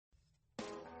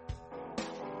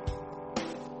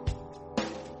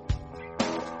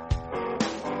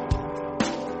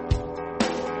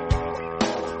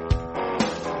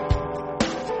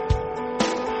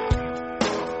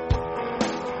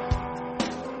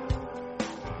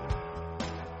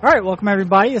All right, welcome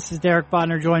everybody. This is Derek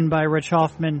Bodner, joined by Rich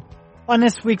Hoffman on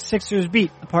this week's Sixers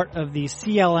Beat, a part of the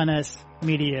CLNS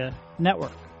Media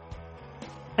Network.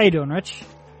 How you doing, Rich?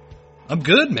 I'm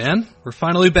good, man. We're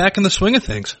finally back in the swing of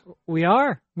things. We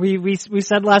are. We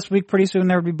said last week pretty soon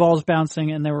there would be balls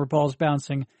bouncing, and there were balls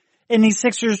bouncing in the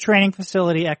Sixers training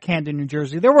facility at Camden, New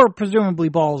Jersey. There were presumably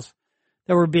balls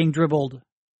that were being dribbled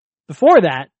before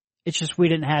that. It's just we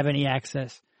didn't have any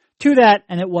access to that,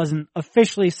 and it wasn't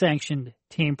officially sanctioned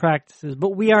team practices.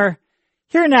 But we are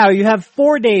here now. You have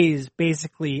 4 days,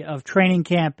 basically, of training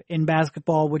camp in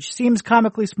basketball, which seems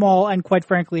comically small, and quite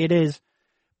frankly it is.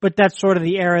 But that's sort of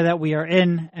the era that we are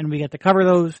in, and we get to cover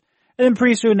those. And then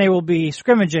pretty soon they will be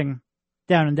scrimmaging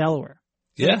down in Delaware.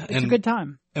 So yeah. It's a good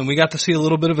time. And we got to see a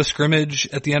little bit of a scrimmage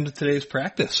at the end of today's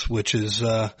practice, which is,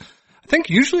 I think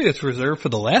usually it's reserved for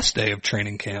the last day of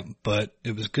training camp, but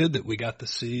it was good that we got to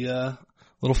see a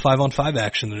little 5-on-5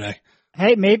 action today.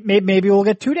 Hey, maybe we'll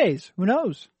get 2 days. Who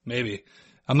knows? Maybe.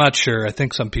 I'm not sure. I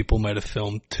think some people might have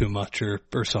filmed too much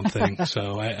or something,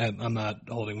 so I'm not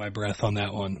holding my breath on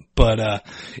that one. But,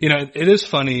 it is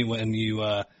funny when you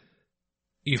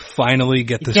finally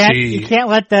get to see. You can't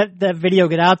let that video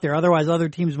get out there. Otherwise, other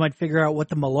teams might figure out what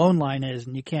the Malone line is,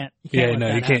 and you can't.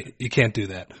 You can't do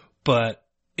that. But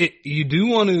you do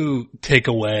want to take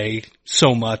away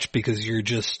so much because you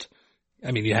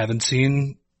haven't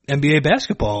seen NBA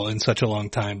basketball in such a long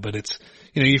time, but it's,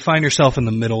 you find yourself in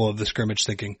the middle of the scrimmage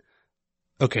thinking,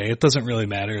 okay, it doesn't really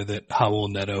matter that Raul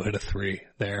Neto hit a three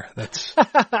there. That's,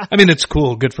 it's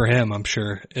cool. Good for him. I'm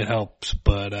sure it helps,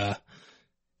 but,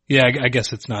 I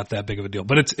guess it's not that big of a deal,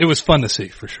 but it was fun to see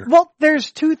for sure. Well,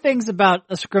 there's two things about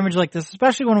a scrimmage like this,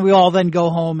 especially when we all then go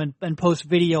home and post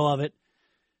video of it.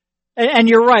 And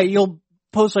you're right. You'll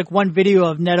post like one video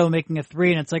of Neto making a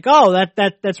three and it's like, oh,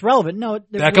 that's relevant. No,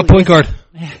 backup point guard.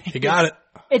 You got it.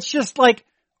 It's just like,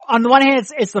 on the one hand,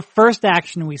 it's the first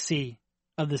action we see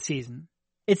of the season.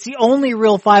 It's the only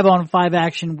real 5-on-5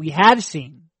 action we have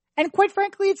seen. And quite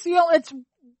frankly, what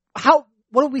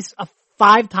do we,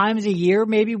 5 times a year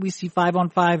maybe we see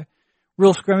 5-on-5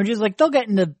 real scrimmages? Like they'll get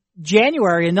into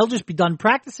January and they'll just be done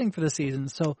practicing for the season.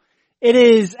 So it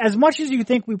is, as much as you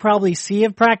think we probably see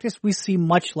of practice, we see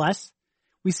much less.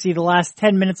 We see the last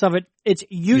 10 minutes of it. It's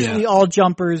usually all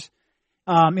jumpers.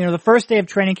 The first day of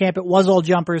training camp, it was all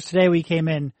jumpers. Today we came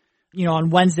in,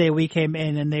 on Wednesday we came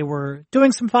in and they were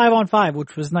doing some 5-on-5,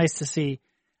 which was nice to see.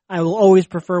 I will always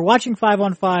prefer watching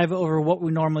 5-on-5 over what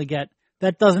we normally get.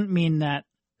 That doesn't mean that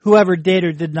whoever did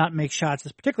or did not make shots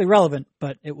is particularly relevant,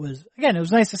 but it was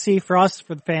nice to see for us,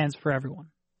 for the fans, for everyone.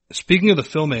 Speaking of the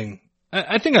filming,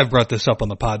 I think I've brought this up on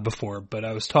the pod before, but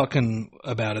I was talking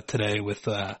about it today with,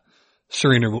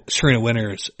 Serena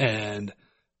Winters, and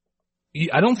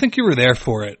I don't think you were there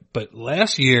for it, but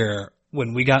last year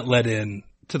when we got let in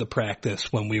to the practice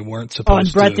when we weren't supposed to. Oh,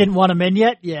 and Brett didn't want him in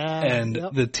yet? Yeah. And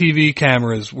the TV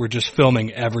cameras were just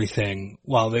filming everything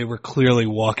while they were clearly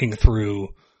walking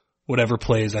through whatever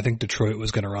plays I think Detroit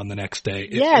was going to run the next day.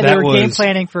 They were game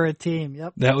planning for a team.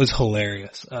 Yep. That was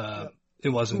hilarious. It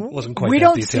wasn't quite we that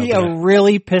don't detailed see today. a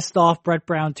really pissed off Brett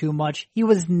Brown too much. He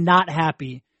was not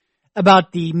happy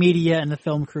about the media and the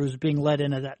film crews being let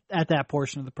in at that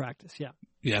portion of the practice. Yeah.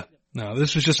 Yeah. No,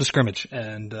 this was just a scrimmage.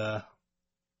 And,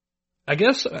 I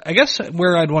guess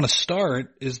where I'd want to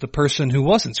start is the person who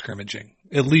wasn't scrimmaging,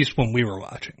 at least when we were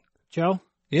watching. Joe?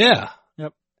 Yeah.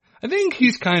 Yep. I think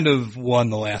he's kind of won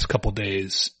the last couple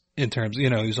days in terms, he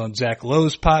was on Zach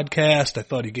Lowe's podcast. I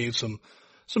thought he gave some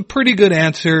pretty good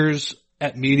answers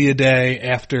at Media Day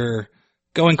after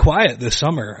going quiet this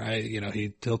summer.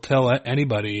 He'll tell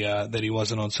anybody, that he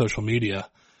wasn't on social media.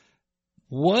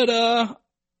 What, I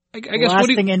guess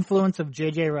lasting influence of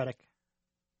JJ Redick.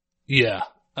 Yeah.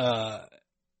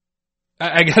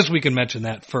 I guess we can mention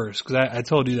that first because I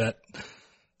told you that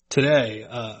today.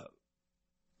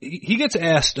 He gets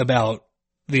asked about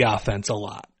the offense a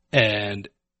lot and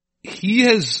he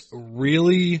has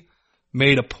really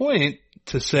made a point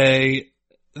to say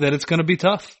that it's going to be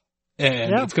tough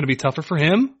and it's going to be tougher for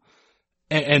him.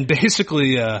 And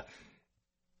basically, I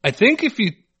think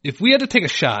if we had to take a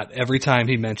shot every time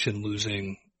he mentioned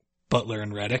losing Butler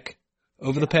and Redick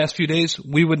over the past few days,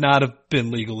 we would not have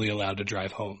been legally allowed to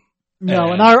drive home.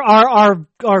 No, and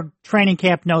our training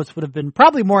camp notes would have been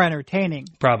probably more entertaining,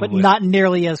 probably, but not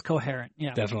nearly as coherent.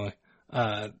 Yeah, definitely.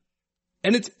 And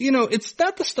it's it's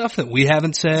not the stuff that we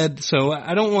haven't said, so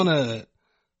I don't want to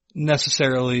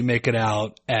necessarily make it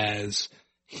out as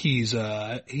he's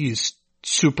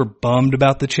super bummed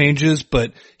about the changes,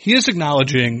 but he is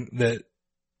acknowledging that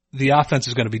the offense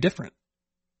is going to be different.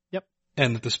 Yep.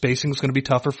 And that the spacing is going to be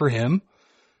tougher for him.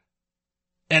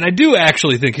 And I do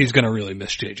actually think he's going to really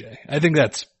miss JJ. I think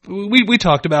we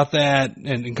talked about that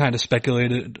and kind of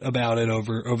speculated about it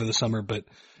over the summer, but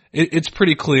it's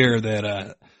pretty clear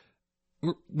that,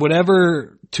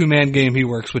 whatever two-man game he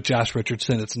works with Josh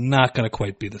Richardson, it's not going to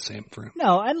quite be the same for him.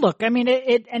 No, and look, I mean,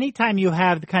 anytime you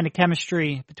have the kind of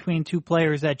chemistry between two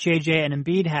players that JJ and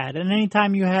Embiid had, and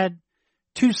anytime you had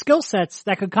two skill sets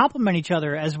that could complement each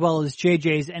other as well as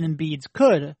JJ's and Embiid's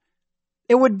could,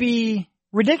 it would be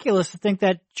ridiculous to think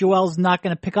that Joel's not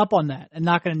going to pick up on that and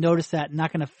not going to notice that and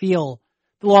not going to feel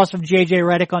the loss of JJ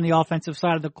Redick on the offensive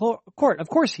side of the court. Of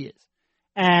course he is.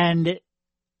 And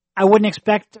I wouldn't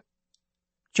expect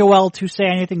Joel to say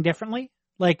anything differently.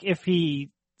 Like if he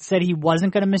said he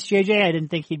wasn't going to miss JJ, I didn't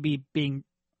think he'd be being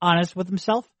honest with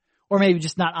himself, or maybe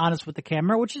just not honest with the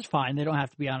camera, which is fine. They don't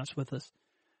have to be honest with us.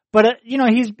 But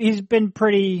he's been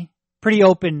pretty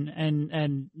open,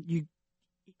 and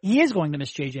he is going to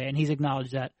miss JJ, and he's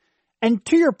acknowledged that. And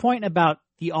to your point about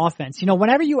the offense,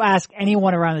 whenever you ask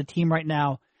anyone around the team right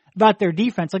now about their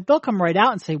defense, like they'll come right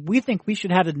out and say, we think we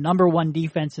should have the number one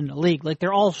defense in the league. Like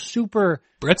they're all super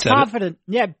confident.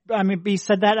 Yeah, I mean, he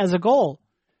said that as a goal.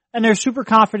 And they're super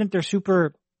confident. They're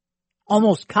super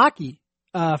almost cocky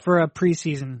for a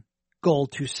preseason goal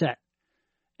to set.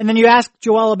 And then you ask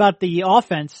Joel about the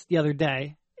offense the other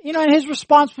day, and his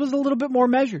response was a little bit more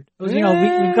measured. It was,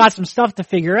 we've got some stuff to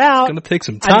figure out. It's going to take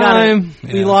some time.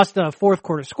 We lost a fourth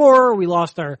quarter scorer. We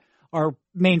lost our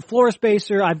main floor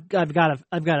spacer. I've got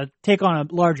to take on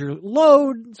a larger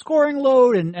load, scoring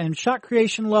load and shot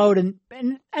creation load. And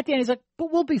at the end, he's like,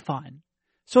 but we'll be fine.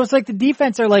 So it's like the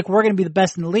defense are like, we're going to be the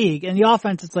best in the league. And the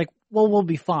offense, it's like, well, we'll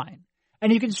be fine.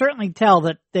 And you can certainly tell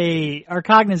that they are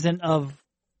cognizant of,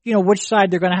 which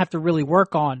side they're going to have to really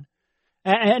work on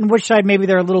and which side maybe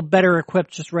they're a little better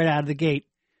equipped just right out of the gate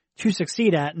to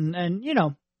succeed at. And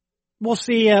we'll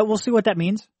see what that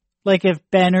means. Like if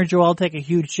Ben or Joel take a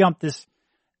huge jump,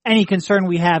 any concern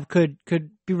we have could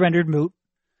be rendered moot.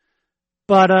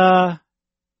 But,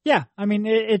 yeah, I mean,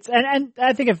 and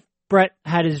I think if Brett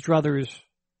had his druthers,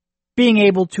 being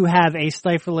able to have a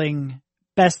stifling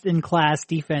best in class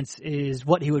defense is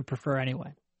what he would prefer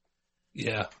anyway.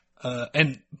 Yeah.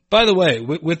 And by the way,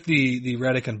 with the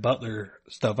Redick and Butler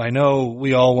stuff, I know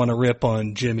we all want to rip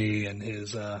on Jimmy and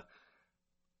his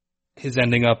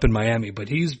ending up in Miami, but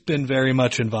he's been very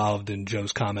much involved in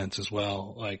Joe's comments as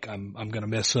well. Like, I'm going to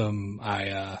miss him.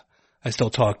 I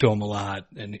still talk to him a lot,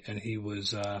 and he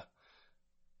was,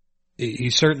 he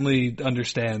certainly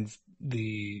understands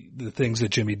the things that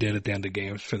Jimmy did at the end of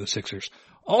games for the Sixers.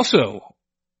 Also,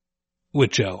 with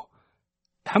Joe,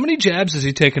 how many jabs has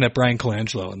he taken at Brian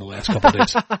Colangelo in the last couple of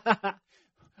days?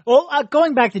 Well,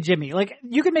 going back to Jimmy, like,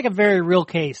 you can make a very real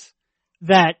case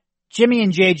that Jimmy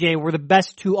and JJ were the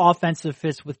best two offensive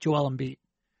fits with Joel Embiid.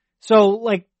 So,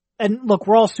 like, and look,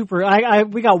 we're all super,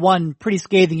 we got one pretty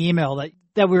scathing email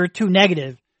that we were too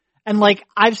negative. And like,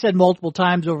 I've said multiple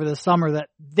times over the summer that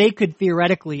they could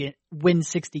theoretically win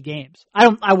 60 games.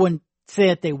 I wouldn't say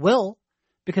that they will,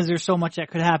 because there's so much that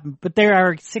could happen, but they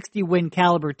are a 60 win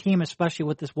caliber team, especially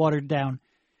with this watered down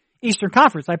Eastern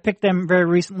Conference. I picked them very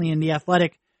recently in the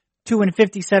Athletic to win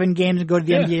 57 games and go to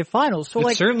the NBA Finals. So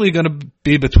it's certainly going to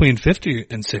be between 50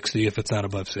 and 60 if it's not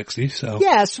above 60. So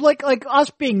yeah, so like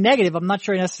us being negative, I'm not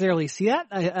sure I necessarily see that.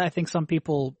 I think some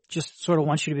people just sort of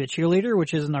want you to be a cheerleader,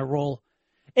 which isn't our role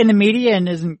in the media and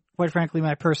isn't, quite frankly,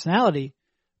 my personality.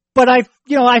 But I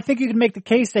think you can make the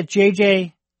case that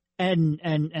JJ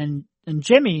and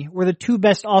Jimmy were the two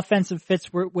best offensive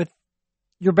fits with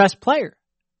your best player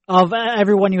of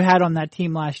everyone you had on that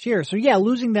team last year. So yeah,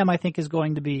 losing them I think is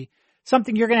going to be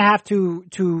something you're going to have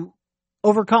to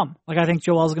overcome. Like I think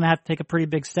Joel's going to have to take a pretty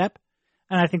big step,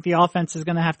 and I think the offense is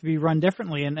going to have to be run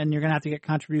differently, and you're going to have to get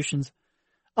contributions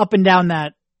up and down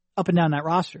that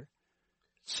roster.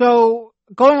 So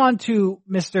going on to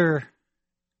Mr.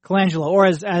 Colangelo, or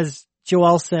as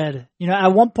Joel said,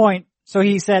 at one point, so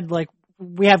he said, like,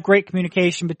 we have great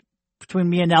communication between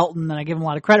me and Elton, and I give him a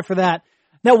lot of credit for that.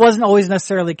 That wasn't always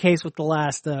necessarily the case with the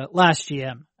last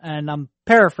GM, and I'm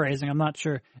paraphrasing. I'm not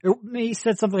sure. He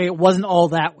said something like it wasn't all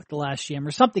that with the last GM,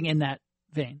 or something in that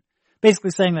vein.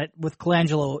 Basically saying that with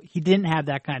Colangelo, he didn't have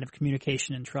that kind of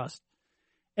communication and trust.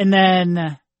 And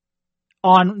then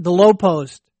on the low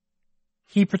post,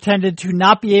 he pretended to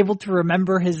not be able to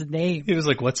remember his name. He was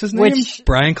like, "What's his name?"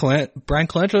 Brian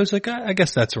Colangelo. He's like, I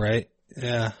guess that's right.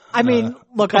 Yeah. I mean,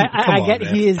 look, I get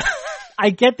he is. I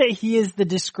get that he is the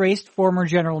disgraced former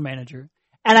general manager,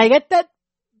 and I get that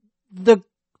the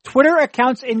Twitter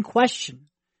accounts in question,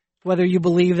 whether you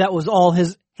believe that was all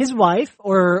his wife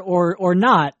or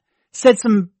not, said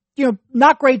some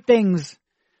not great things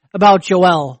about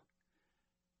Joel.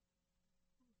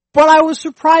 But I was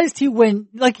surprised he went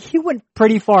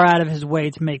pretty far out of his way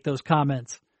to make those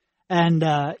comments. And,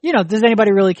 does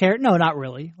anybody really care? No, not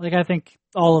really. Like, I think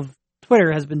all of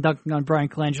Twitter has been dunking on Bryan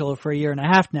Colangelo for a year and a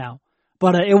half now.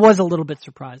 But it was a little bit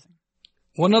surprising.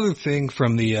 One other thing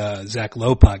from the Zach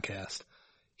Lowe podcast,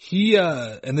 he,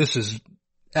 and this is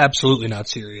absolutely not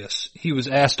serious, he was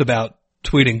asked about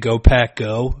tweeting "Go Pack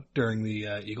Go" during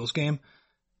the Eagles game,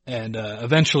 and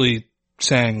eventually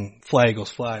sang "Fly Eagles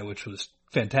Fly," which was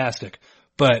fantastic.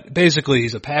 But basically,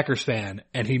 he's a Packers fan,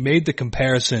 and he made the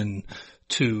comparison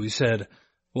to, he said,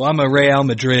 "Well, I'm a Real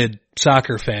Madrid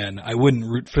soccer fan. I wouldn't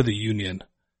root for the Union."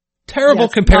 Terrible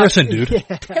comparison, dude.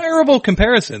 Yeah. Terrible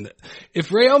comparison.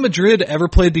 If Real Madrid ever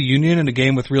played the Union in a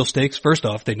game with real stakes, first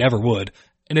off, they never would.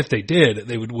 And if they did,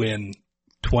 they would win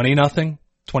 20-0,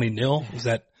 20-0. Is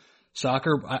that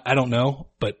soccer? I don't know,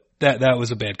 but that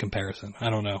was a bad comparison. I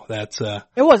don't know. That's It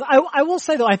was. I will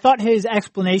say though, I thought his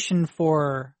explanation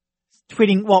for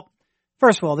tweeting, well,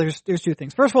 first of all, there's two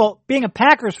things. First of all, being a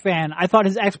Packers fan, I thought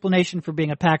his explanation for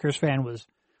being a Packers fan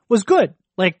was good.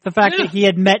 Like the fact that he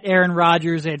had met Aaron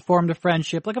Rodgers, they had formed a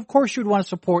friendship. Like, of course you would want to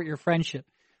support your friendship,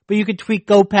 but you could tweet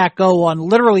 "Go Pack Go" on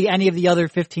literally any of the other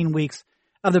 15 weeks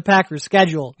of the Packers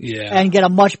schedule, and get a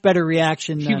much better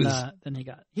reaction than he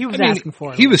got. He was asking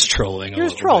for it. He was trolling. He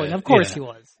was trolling. Of course he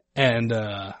was. And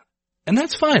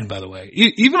that's fine, by the way.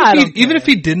 Even if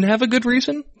he didn't have a good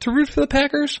reason to root for the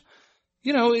Packers,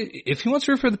 if he wants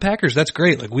to root for the Packers, that's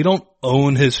great. Like, we don't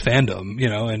own his fandom,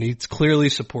 and he clearly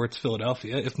supports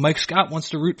Philadelphia. If Mike Scott wants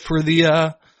to root for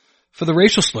the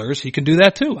racial slurs, he can do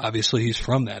that too. Obviously, he's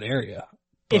from that area.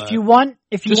 But if you want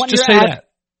that.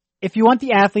 If you want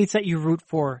the athletes that you root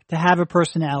for to have a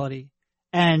personality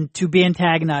and to be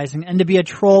antagonizing and to be a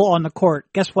troll on the court,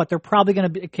 guess what? They're probably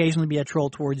going to occasionally be a troll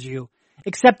towards you.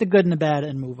 Accept the good and the bad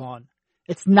and move on.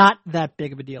 It's not that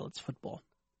big of a deal. It's football.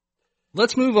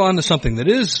 Let's move on to something that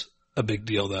is a big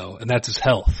deal, though, and that's his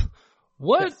health.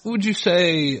 What would you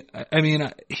say? I mean,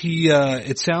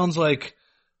 it sounds like,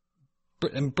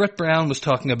 and Brett Brown was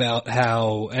talking about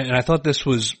how, and I thought this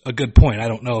was a good point. I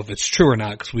don't know if it's true or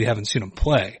not because we haven't seen him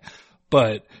play,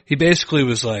 but he basically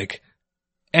was like,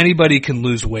 anybody can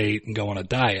lose weight and go on a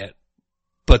diet,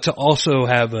 but to also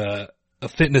have a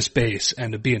fitness base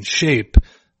and to be in shape,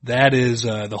 that is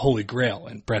the holy grail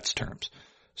in Brett's terms.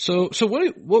 So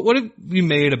what have you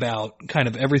made about kind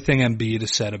of everything Embiid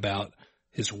has said about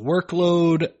his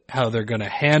workload, how they're going to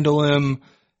handle him,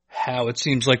 how it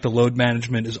seems like the load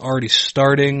management is already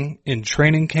starting in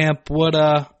training camp?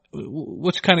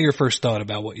 What's kind of your first thought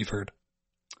about what you've heard?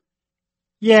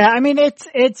 Yeah, I mean, it's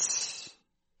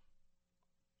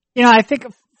I think,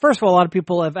 first of all, a lot of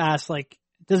people have asked, like,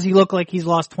 does he look like he's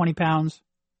lost 20 pounds?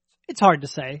 It's hard to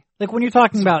say. Like, when you're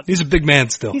talking about... He's a big man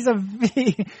still. He's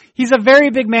a very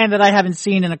big man that I haven't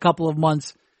seen in a couple of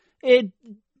months.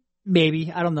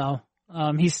 Maybe. I don't know.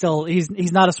 He's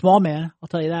not a small man. I'll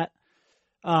tell you that.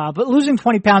 But losing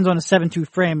 20 pounds on a 7'2"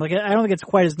 frame, like, I don't think it's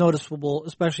quite as noticeable,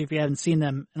 especially if you haven't seen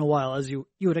them in a while as you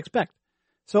would expect.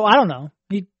 So I don't know.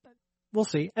 We'll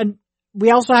see. And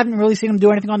we also haven't really seen him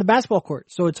do anything on the basketball court.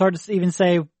 So it's hard to even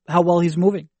say how well he's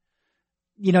moving.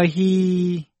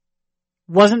 He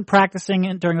wasn't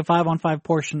practicing during the 5-on-5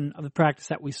 portion of the practice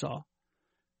that we saw.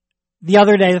 The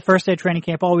other day, the first day of training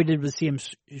camp, all we did was see him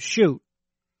shoot.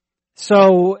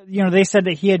 So, they said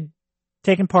that he had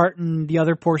taken part in the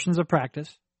other portions of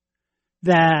practice.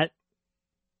 That,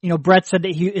 Brett said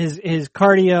that his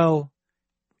cardio,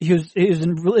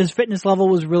 his fitness level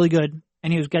was really good,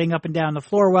 and he was getting up and down the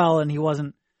floor well, and he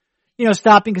wasn't,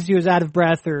 stopping because he was out of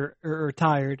breath or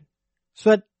tired.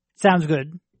 So that sounds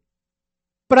good.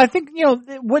 But I think,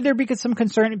 would there be some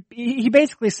concern? He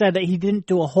basically said that he didn't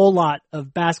do a whole lot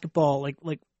of basketball,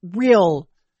 like real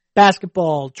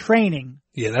basketball training.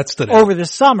 Yeah, that's over the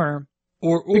summer,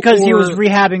 because he was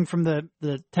rehabbing from the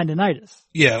tendonitis.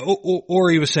 Yeah,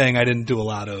 or he was saying I didn't do a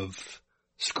lot of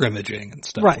scrimmaging and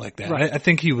stuff like that. Right. I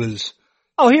think he was.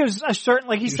 Oh, he was he said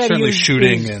certainly he was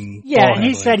shooting and yeah, and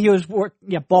he said he was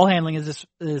ball handling is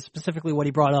specifically what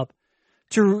he brought up.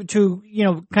 To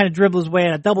kind of dribble his way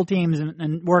out of double teams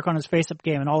and work on his face-up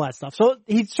game and all that stuff. So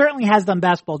he certainly has done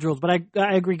basketball drills, but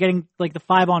I agree getting like the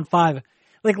 5-on-5.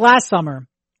 Like last summer,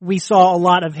 we saw a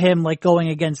lot of him like going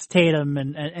against Tatum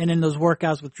and in those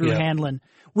workouts with Drew Handlin.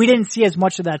 We didn't see as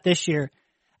much of that this year.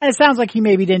 And it sounds like he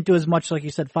maybe didn't do as much, like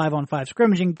you said, 5-on-5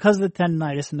 scrimmaging because of the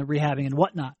tendonitis and the rehabbing and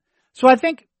whatnot. So I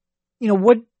think,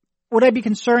 would I be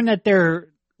concerned that they're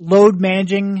load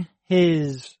managing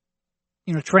his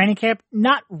training camp?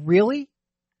 Not really.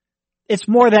 It's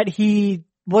more that he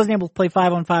wasn't able to play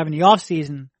 5-on-5 in the off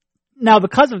season. Now,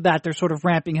 because of that, they're sort of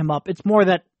ramping him up. It's more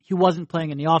that he wasn't playing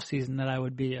in the off season that I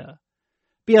would be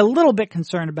be a little bit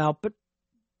concerned about, but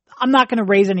I'm not going to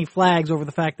raise any flags over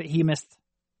the fact that he missed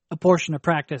a portion of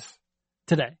practice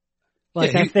today.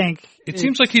 Like, I think it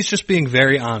seems like he's just being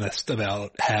very honest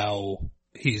about how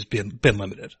he's been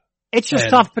limited. It's just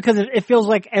tough because it feels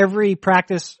like every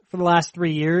practice for the last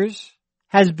 3 years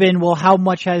has been, well, how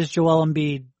much has Joel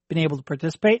Embiid been able to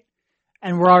participate?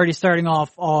 And we're already starting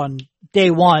off on day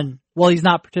one. Well, he's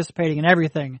not participating in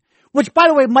everything, which, by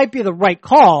the way, might be the right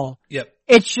call. Yep.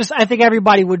 It's just, I think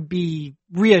everybody would be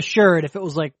reassured if it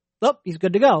was like, oh, he's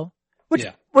good to go. Which,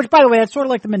 by the way, that's sort of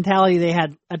like the mentality they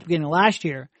had at the beginning of last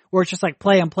year, where it's just like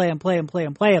play him,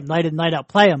 night in, night out,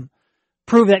 play him.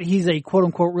 Prove that he's a quote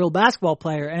unquote real basketball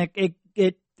player, and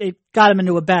it got him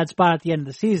into a bad spot at the end of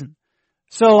the season.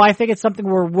 So I think it's something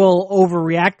where we'll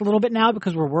overreact a little bit now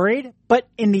because we're worried, but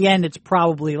in the end it's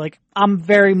probably like, I'm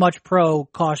very much pro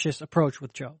cautious approach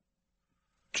with Joe.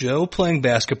 Joe playing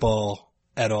basketball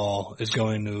at all is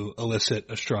going to elicit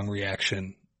a strong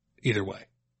reaction either way.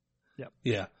 Yep.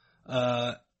 Yeah.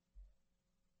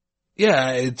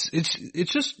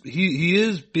 It's just, he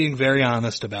is being very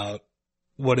honest about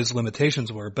what his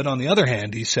limitations were. But on the other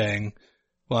hand, he's saying,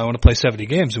 well, I want to play 70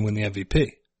 games and win the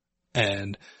MVP.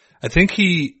 And I think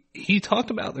he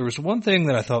talked about, there was one thing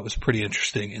that I thought was pretty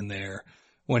interesting in there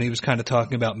when he was kind of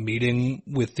talking about meeting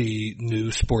with the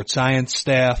new sports science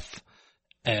staff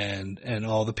and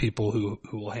all the people who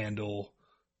will handle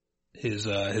his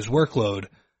workload.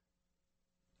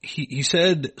 He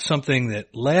said something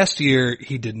that last year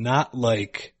he did not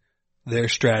like their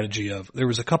strategy of, there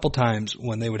was a couple times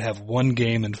when they would have one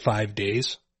game in 5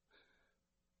 days.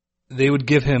 They would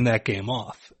give him that game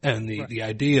off. And the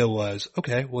idea was,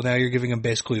 okay, well now you're giving him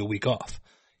basically a week off.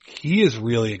 He is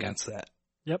really against that.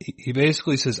 Yep. He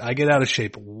basically says, I get out of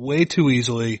shape way too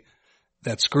easily.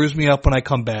 That screws me up when I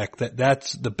come back.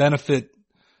 That's the benefit.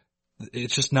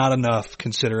 It's just not enough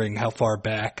considering how far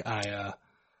back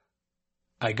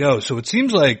I go. So it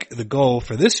seems like the goal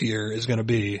for this year is going to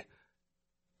be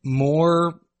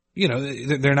more,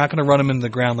 they're not going to run him into the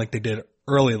ground like they did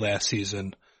early last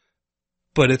season,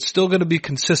 but it's still going to be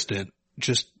consistent.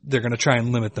 Just they're going to try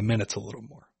and limit the minutes a little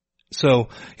more. So,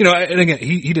 and again,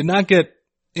 he did not get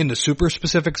into super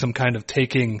specifics. I'm kind of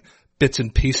taking bits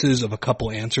and pieces of a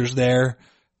couple answers there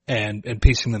and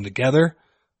piecing them together.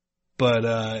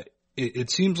 But, it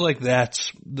seems like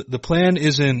that's the plan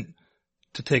isn't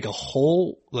to take a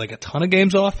ton of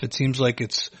games off. It seems like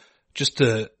it's just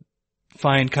to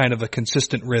find kind of a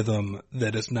consistent rhythm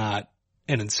that is not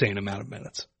an insane amount of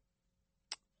minutes.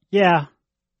 Yeah.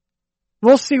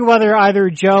 We'll see whether either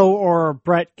Joe or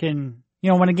Brett can,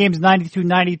 when a game's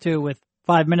 92-92 with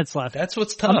 5 minutes left. That's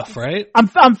what's tough, right?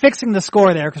 I'm fixing the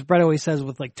score there because Brett always says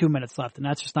with like 2 minutes left, and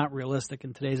that's just not realistic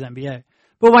in today's NBA.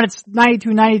 But when it's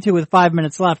 92-92 with 5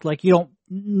 minutes left, like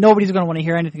nobody's going to want to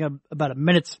hear anything about a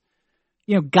minute's,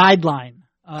 guideline.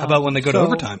 How about when they go to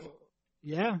overtime?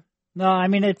 Yeah. No, I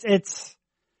mean, it's,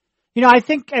 I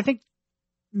think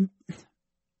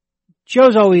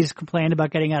Joe's always complained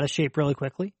about getting out of shape really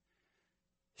quickly.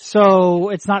 So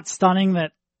it's not stunning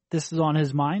that this is on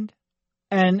his mind.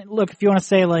 And look, if you want to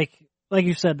say like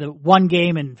you said, the one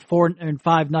game in 4 and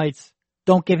 5 nights,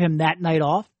 don't give him that night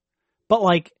off. But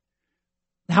like,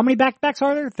 how many back-to-backs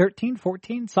are there? 13,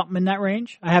 14, something in that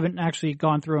range? I haven't actually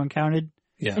gone through and counted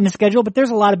in the schedule, but there's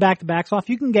a lot of back-to-backs off.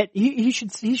 You can get, he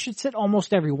should sit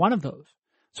almost every one of those.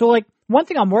 So like, one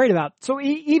thing I'm worried about, so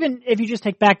even if you just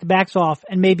take back-to-backs off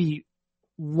and maybe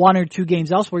 1 or 2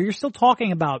 games elsewhere, you're still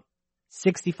talking about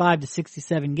 65 to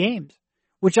 67 games,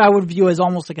 which I would view as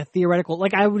almost like a theoretical,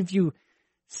 like I would view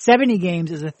 70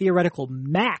 games as a theoretical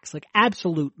max, like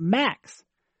absolute max.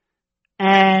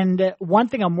 And one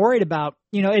thing I'm worried about,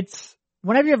 it's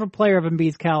whenever you have a player of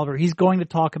Embiid's caliber, he's going to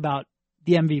talk about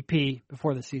the MVP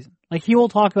before the season. Like he will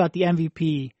talk about the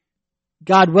MVP,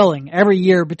 God willing, every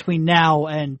year between now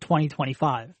and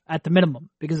 2025 at the minimum,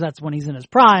 because that's when he's in his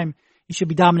prime. He should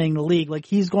be dominating the league. Like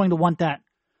he's going to want that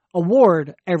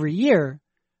award every year.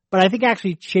 But I think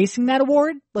actually chasing that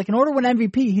award, like in order to win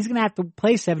MVP, he's going to have to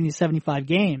play 70 to 75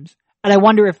 games. And I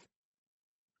wonder if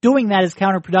doing that is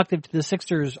counterproductive to the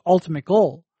Sixers' ultimate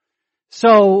goal.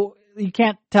 So you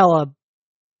can't tell a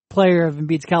player of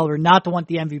Embiid's caliber not to want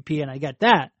the MVP, and I get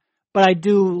that. But I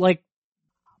do, like,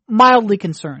 mildly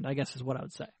concerned, I guess is what I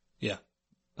would say. Yeah.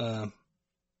 I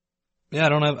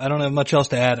don't have much else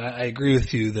to add. I agree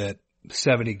with you that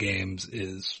 70 games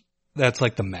that's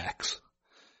like the max.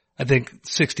 I think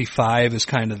 65 is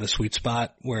kind of the sweet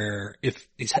spot where if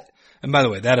he's, and by the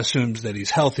way, that assumes that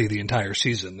he's healthy the entire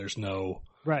season. There's no,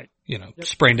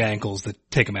 sprained ankles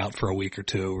that take him out for a week or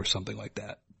two or something like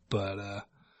that. But,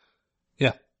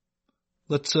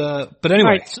 But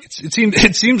anyway, Right.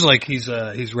 it seems like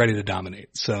he's ready to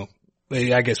dominate. So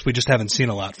I guess we just haven't seen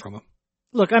a lot from him.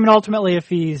 Look, I mean, ultimately, if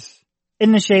he's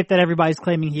in the shape that everybody's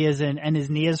claiming he is in and his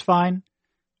knee is fine,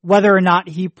 whether or not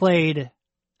he played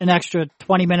an extra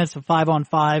 20 minutes of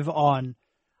 5-on-5 on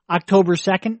October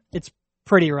 2nd, it's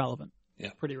pretty irrelevant.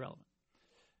 Yeah. Pretty relevant.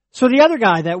 So the other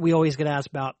guy that we always get asked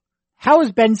about, how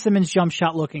is Ben Simmons' jump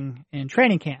shot looking in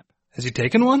training camp? Has he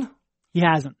taken one? He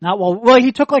hasn't. Not well. Well,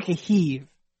 he took like a heave.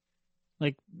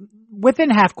 Like within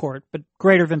half court, but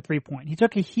greater than 3-point. He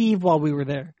took a heave while we were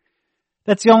there.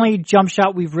 That's the only jump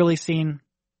shot we've really seen.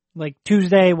 Like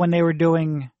Tuesday when they were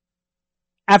doing,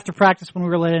 after practice when we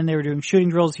were let in, they were doing shooting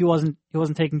drills. He wasn't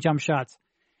taking jump shots.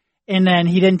 And then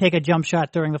he didn't take a jump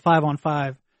shot during the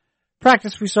 5-on-5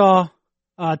 practice we saw,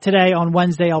 today. On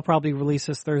Wednesday, I'll probably release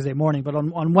this Thursday morning, but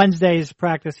on Wednesday's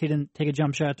practice, he didn't take a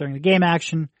jump shot during the game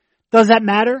action. Does that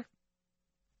matter?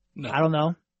 No. I don't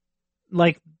know.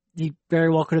 Like, he very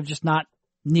well could have just not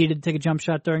needed to take a jump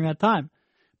shot during that time.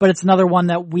 But it's another one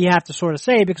that we have to sort of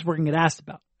say because we're going to get asked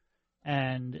about.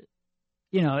 And,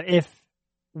 you know, if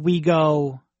we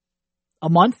go a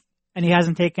month and he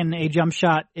hasn't taken a jump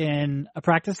shot in a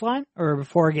practice line or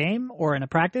before a game or in a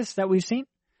practice that we've seen,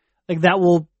 like that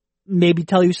will maybe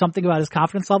tell you something about his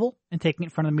confidence level and taking it in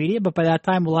front of the media. But by that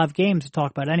time, we'll have games to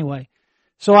talk about anyway.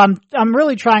 So I'm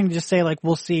really trying to just say, like,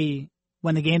 we'll see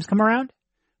when the games come around.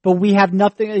 But we have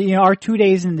nothing, you know, our 2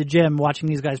 days in the gym watching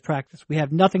these guys practice, we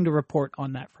have nothing to report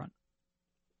on that front.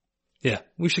 Yeah,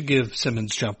 we should give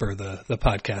Simmons Jumper the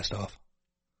podcast off.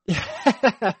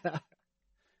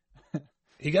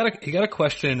 He got a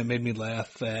question that made me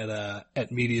laugh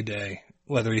at Media Day,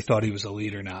 whether he thought he was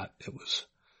elite or not. It was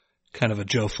kind of a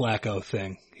Joe Flacco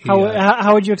thing.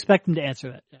 How would you expect him to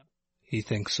answer that? Yeah. He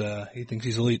thinks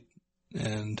he's elite,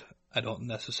 and I don't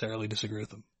necessarily disagree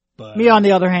with him. But Me, on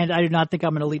the other hand, I do not think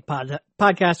I'm an elite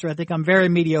podcaster. I think I'm very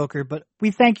mediocre, but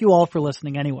we thank you all for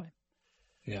listening anyway.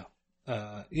 Yeah.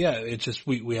 It's just,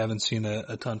 we haven't seen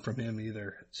a ton from him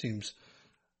either. It seems,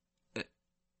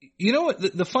 you know what,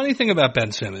 the funny thing about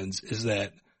Ben Simmons is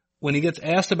that when he gets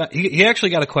asked about, he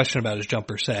actually got a question about his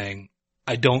jumper saying,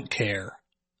 I don't care,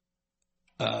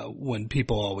 when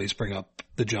people always bring up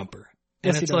the jumper.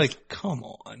 And Yes, it's like, come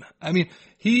on. I mean,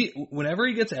 whenever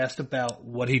he gets asked about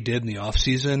what he did in the off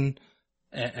season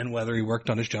and whether he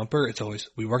worked on his jumper, it's always,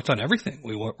 we worked on everything.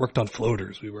 We worked on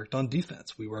floaters. We worked on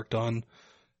defense. We worked on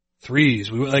threes.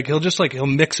 He'll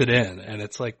mix it in, and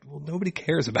it's like, well, nobody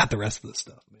cares about the rest of this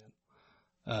stuff,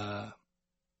 man.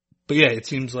 But yeah, it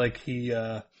seems like he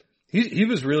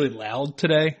was really loud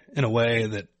today in a way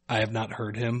that I have not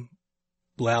heard him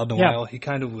loud in a while. He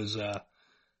kind of was, I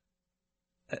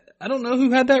don't know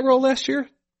who had that role last year.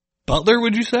 Butler,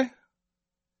 would you say?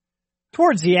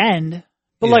 Towards the end.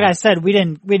 But like I said, we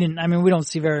don't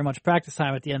see very much practice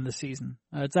time at the end of the season.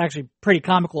 It's actually pretty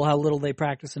comical how little they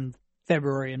practice in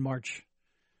February and March.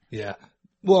 Yeah.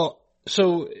 Well,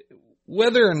 so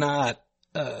whether or not,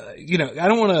 I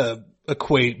don't want to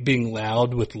equate being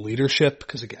loud with leadership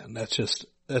because again, that's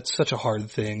such a hard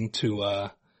thing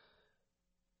to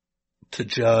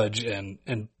judge and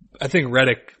I think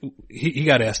Redick, he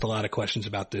got asked a lot of questions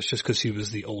about this just because he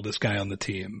was the oldest guy on the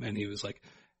team and he was like,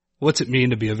 what's it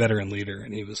mean to be a veteran leader?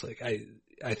 And he was like, I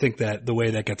think that the way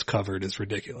that gets covered is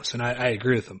ridiculous. And I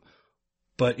agree with him.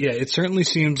 But yeah, it certainly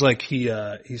seems like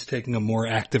he's taking a more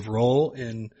active role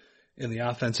in the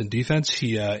offense and defense.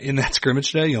 He, in that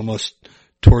scrimmage today, he almost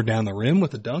tore down the rim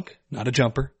with a dunk, not a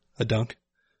jumper, a dunk.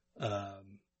 But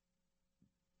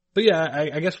yeah,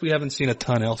 I guess we haven't seen a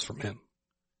ton else from him.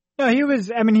 No, he was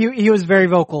very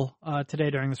vocal, today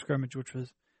during the scrimmage, which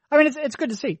was, it's good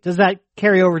to see. Does that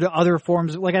carry over to other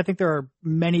forms? Like, I think there are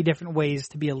many different ways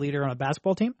to be a leader on a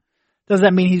basketball team. Does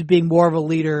that mean he's being more of a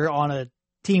leader on a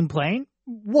team playing?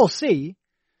 We'll see.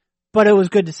 But it was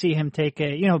good to see him take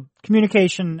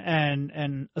communication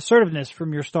and assertiveness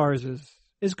from your stars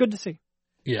is good to see.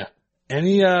 Yeah.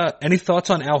 Any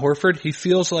thoughts on Al Horford? He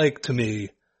feels like, to me,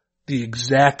 the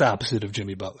exact opposite of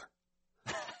Jimmy Butler.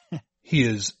 He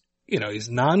is, he's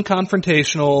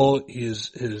non-confrontational.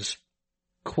 His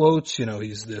quotes,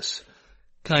 he's this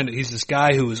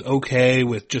guy who is okay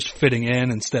with just fitting in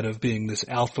instead of being this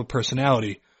alpha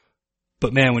personality.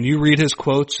 But man, when you read his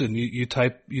quotes and you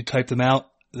type them out,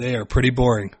 they are pretty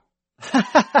boring.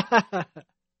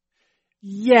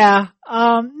 Yeah.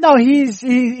 No, he's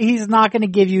not going to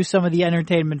give you some of the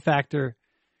entertainment factor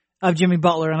of Jimmy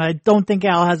Butler, and I don't think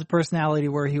Al has a personality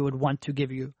where he would want to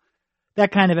give you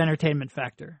that kind of entertainment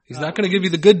factor. He's not going to give you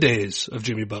the good days of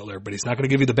Jimmy Butler, but he's not going to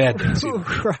give you the bad days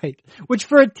either. Right. Which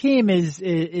for a team is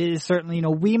certainly,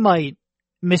 we might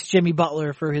miss Jimmy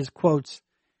Butler for his quotes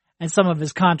and some of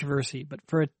his controversy. But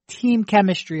for a team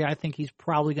chemistry, I think he's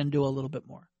probably going to do a little bit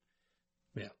more.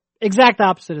 Yeah. Exact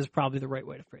opposite is probably the right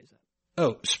way to phrase it.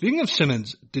 Oh, speaking of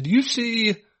Simmons, did you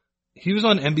see he was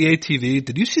on NBA TV?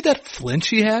 Did you see that flinch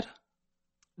he had?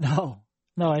 No,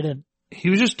 I didn't. He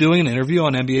was just doing an interview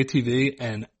on NBA TV,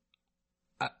 and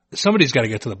somebody's got to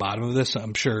get to the bottom of this.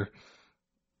 I'm sure.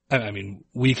 I mean,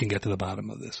 we can get to the bottom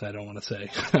of this. I don't want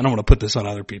to put this on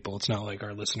other people. It's not like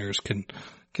our listeners can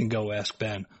go ask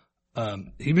Ben.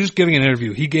 He was just giving an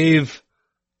interview. He gave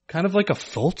kind of like a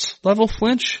Fultz level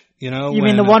flinch, You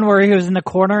mean the one where he was in the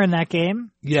corner in that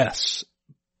game? Yes.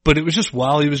 But it was just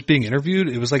while he was being interviewed,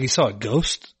 it was like he saw a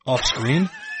ghost off screen.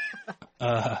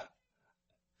 I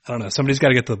don't know. Somebody's got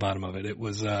to get to the bottom of it. It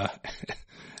was,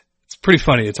 it's pretty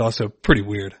funny. It's also pretty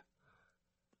weird.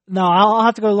 No, I'll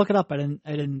have to go look it up. I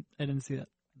didn't see that.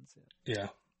 Yeah.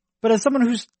 But as someone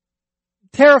who's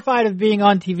terrified of being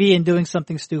on TV and doing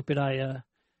something stupid, I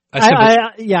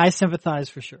sympathize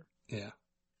for sure. Yeah.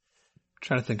 I'm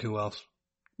trying to think who else.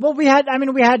 Well, we had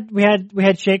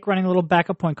Shake running a little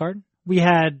backup point guard. We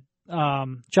had,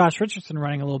 Josh Richardson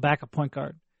running a little backup point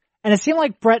guard. And it seemed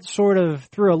like Brett sort of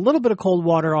threw a little bit of cold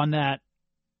water on that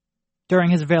during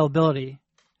his availability.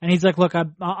 And he's like, look,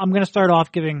 I'm going to start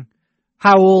off giving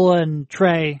Howell and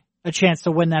Trey a chance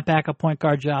to win that backup point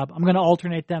guard job. I'm going to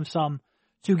alternate them some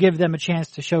to give them a chance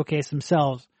to showcase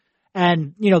themselves.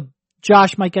 And,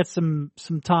 Josh might get some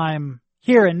time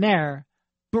here and there,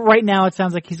 but right now it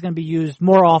sounds like he's going to be used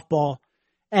more off ball.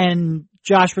 And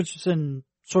Josh Richardson,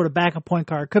 sort of backup point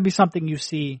guard, could be something you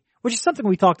see, which is something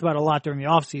we talked about a lot during the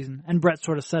offseason, and Brett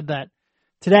sort of said that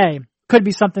today. Could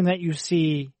be something that you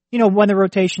see, when the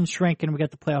rotations shrink and we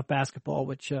get to playoff basketball,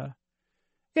 which,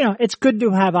 it's good to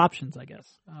have options, I guess.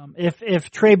 If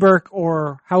Trey Burke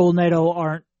or Howell Neto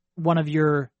aren't one of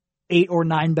your 8 or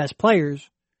 9 best players,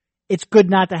 it's good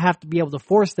not to have to be able to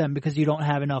force them because you don't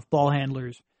have enough ball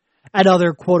handlers at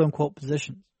other quote-unquote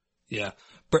positions. Yeah.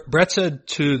 Brett said,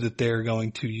 too, that they're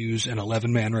going to use an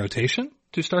 11-man rotation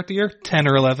to start the year. 10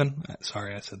 or 11.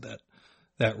 Sorry, I said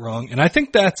that wrong. And I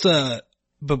think that's,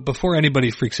 but before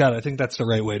anybody freaks out, I think that's the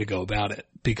right way to go about it,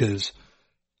 because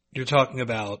you're talking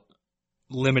about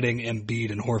limiting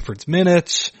Embiid and Horford's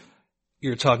minutes.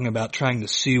 You're talking about trying to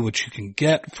see what you can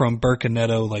get from Burke and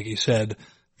Neto. Like you said,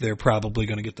 they're probably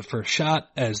going to get the first shot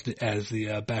as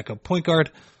the backup point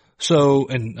guard. So,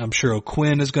 and I'm sure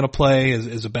O'Quinn is going to play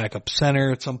as a backup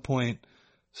center at some point.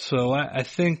 So I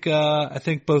think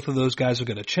both of those guys will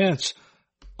get a chance.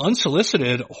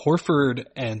 Unsolicited, Horford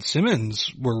and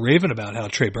Simmons were raving about how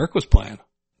Trey Burke was playing.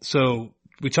 So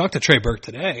we talked to Trey Burke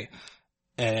today,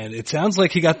 and it sounds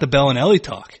like he got the Bellinelli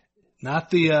talk, not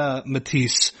the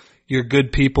Matisse, you're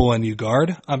good people and you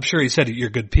guard. I'm sure he said you're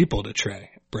good people to Trey,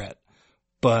 Brett.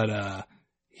 But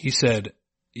he said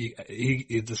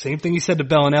it's the same thing he said to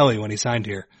Bellinelli when he signed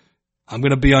here. I'm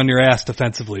going to be on your ass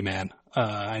defensively, man.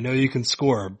 I know you can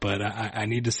score, but I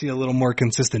need to see a little more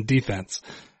consistent defense.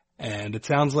 And it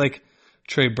sounds like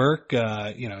Trey Burke,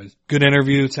 good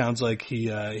interview. It sounds like he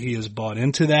has bought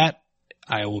into that.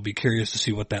 I will be curious to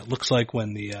see what that looks like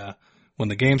when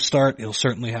the games start. He'll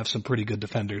certainly have some pretty good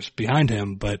defenders behind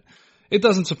him, but it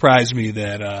doesn't surprise me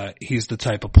that he's the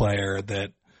type of player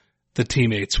that the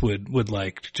teammates would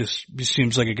like. Just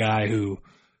seems like a guy who,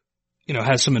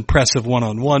 has some impressive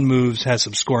one-on-one moves, has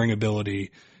some scoring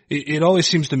ability. It always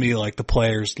seems to me like the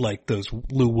players like those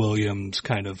Lou Williams,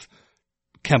 kind of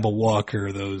Kemba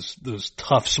Walker, those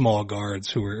tough small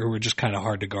guards who are just kind of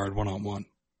hard to guard one-on-one.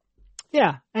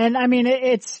 Yeah. And I mean,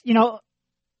 it's,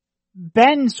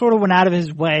 Ben sort of went out of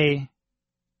his way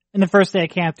in the first day of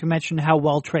camp to mention how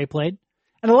well Trey played.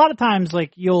 And a lot of times,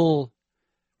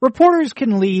 reporters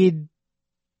can lead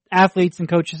athletes and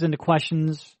coaches into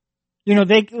questions.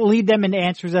 They lead them into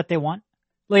answers that they want.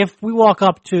 Like if we walk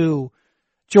up to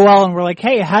Joel and we're like,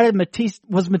 hey,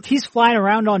 was Matisse flying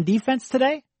around on defense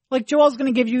today? Like Joel's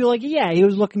going to give you yeah, he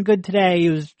was looking good today. He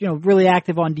was, really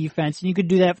active on defense. And you could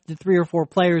do that to 3 or 4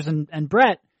 players and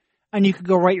Brett. And you could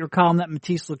go write your column that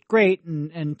Matisse looked great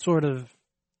and sort of,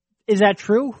 is that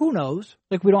true? Who knows?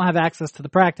 We don't have access to the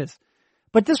practice.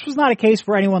 But this was not a case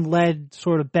where anyone led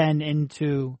sort of Ben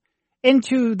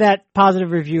into that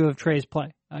positive review of Trey's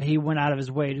play. He went out of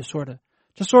his way to sort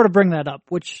of bring that up,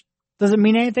 which doesn't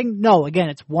mean anything. No, again,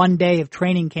 it's one day of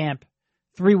training camp,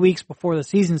 3 weeks before the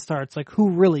season starts. Who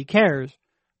really cares?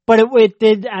 But it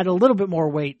did add a little bit more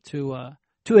weight to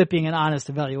it being an honest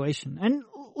evaluation. And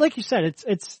like you said,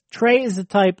 it's Trey is the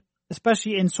type,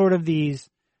 especially in sort of these,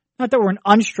 not that we're an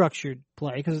unstructured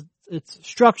play because it's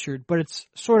structured, but it's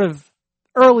sort of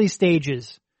early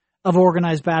stages of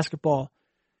organized basketball.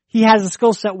 He has a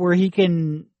skill set where he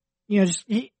can,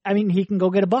 he can go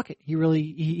get a bucket.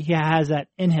 He has that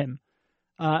in him.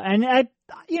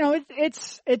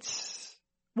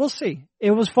 We'll see.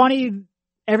 It was funny.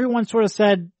 Everyone sort of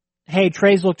said, hey,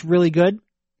 Trey's looked really good.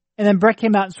 And then Brett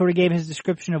came out and sort of gave his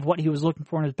description of what he was looking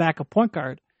for in his backup point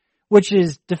guard, which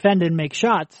is defend and make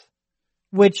shots,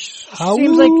 which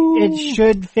seems like it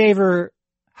should favor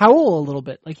Raul a little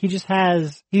bit. Like he's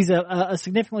a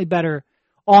significantly better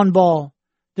on-ball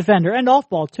defender and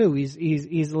off-ball too. He's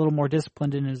a little more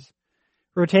disciplined in his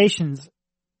rotations.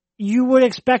 You would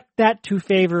expect that to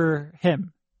favor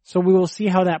him. So we will see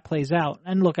how that plays out.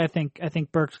 And look, I think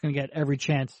Burke's going to get every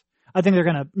chance. I think they're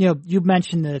going to, you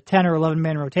mentioned the 10 or 11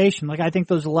 man rotation. Like I think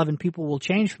those 11 people will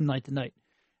change from night to night.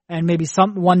 And maybe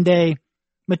one day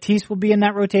Matisse will be in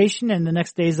that rotation and the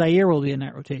next day Zaire will be in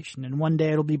that rotation. And one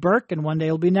day it'll be Burke and one day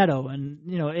it'll be Neto. And,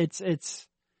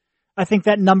 I think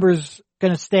that number's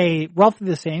going to stay roughly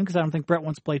the same because I don't think Brett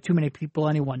wants to play too many people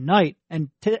any one night. And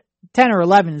 10 or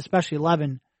 11, especially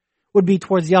 11, would be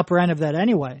towards the upper end of that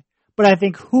anyway. But I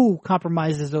think who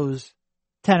compromises those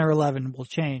 10 or 11 will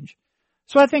change.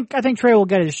 So I think Trey will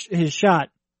get his shot.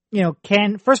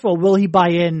 First of all, will he buy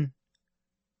in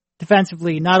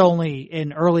defensively not only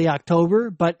in early October,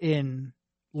 but in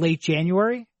late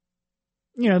January?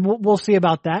 We'll see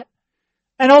about that.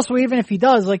 And also, even if he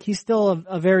does, like he's still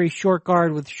a very short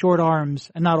guard with short arms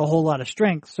and not a whole lot of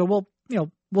strength. So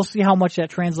we'll see how much that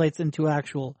translates into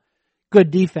actual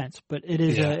good defense. But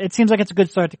it seems like it's a good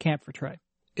start to camp for Trey.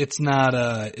 It's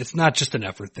not just an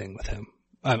effort thing with him.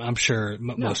 I'm sure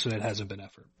most of it hasn't been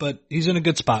effort, but he's in a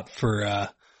good spot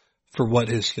for what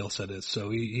his skill set is. So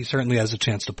he certainly has a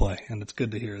chance to play, and it's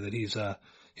good to hear that he's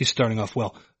starting off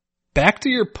well. Back to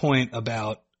your point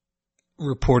about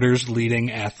reporters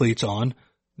leading athletes on,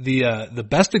 the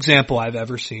best example I've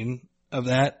ever seen of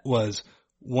that was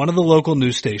one of the local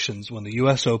news stations when the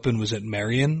U.S. Open was at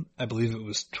Marion. I believe it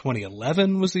was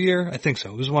 2011 was the year. I think so.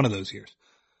 It was one of those years.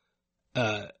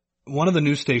 One of the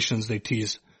news stations, they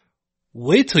teased,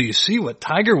 wait till you see what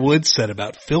Tiger Woods said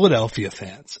about Philadelphia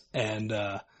fans. And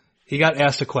he got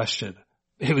asked a question.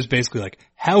 It was basically like,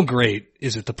 how great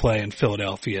is it to play in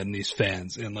Philadelphia and these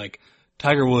fans? And like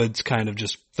Tiger Woods, kind of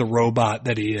just the robot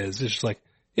that he is just like,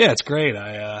 yeah, it's great.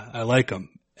 I like him.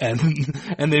 And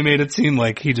they made it seem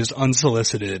like he just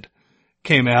unsolicited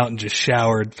came out and just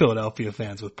showered Philadelphia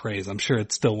fans with praise. I'm sure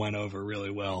it still went over really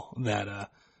well, that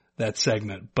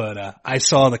segment. But I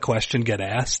saw the question get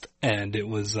asked and it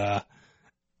was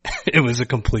it was a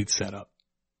complete setup.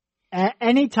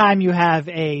 Anytime you have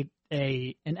an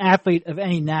athlete of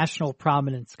any national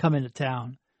prominence come into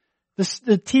town,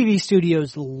 the TV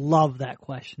studios love that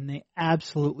question. They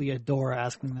absolutely adore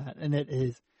asking that, and it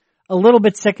is a little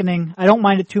bit sickening. I don't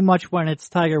mind it too much when it's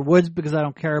Tiger Woods because I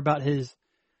don't care about his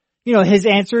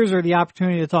answers or the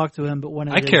opportunity to talk to him. But when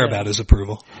I care about his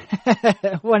approval,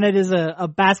 when it is a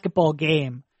basketball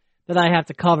game that I have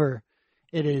to cover,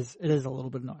 it is a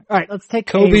little bit annoying. All right, let's take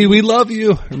Kobe. We love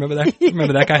you. Remember that?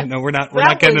 Remember that guy? No, we're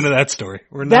not getting into that story.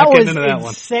 We're not getting into that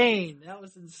one. That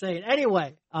was insane.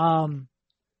 Anyway,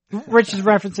 Rich is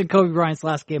referencing Kobe Bryant's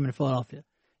last game in Philadelphia.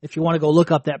 If you want to go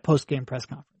look up that post-game press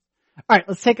conference. All right,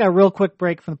 let's take a real quick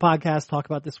break from the podcast, talk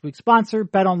about this week's sponsor,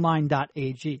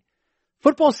 betonline.ag.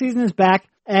 Football season is back,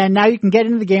 and now you can get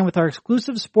into the game with our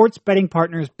exclusive sports betting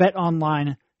partners,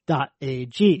 betonline.ag.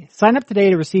 Sign up today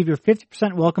to receive your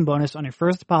 50% welcome bonus on your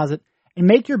first deposit and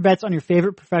make your bets on your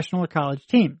favorite professional or college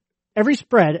team. Every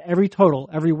spread, every total,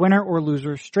 every winner or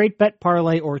loser, straight bet,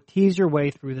 parlay, or tease your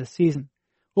way through this season.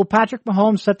 Will Patrick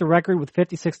Mahomes set the record with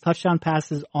 56 touchdown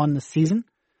passes on the season?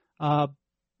 What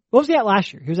was he at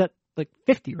last year? He was at like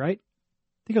 50, right?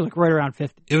 I think it was like right around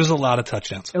 50. It was a lot of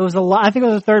touchdowns. It was a lot. I think it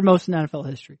was the third most in NFL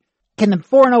history. Can the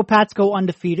 4-0 Pats go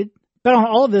undefeated? Bet on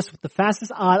all of this with the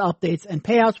fastest odd updates and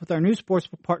payouts with our new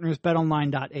sportsbook partners,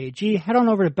 betonline.ag. Head on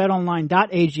over to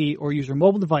betonline.ag or use your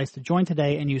mobile device to join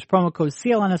today and use promo code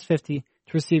CLNS50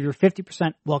 to receive your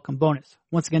 50% welcome bonus.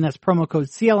 Once again, that's promo code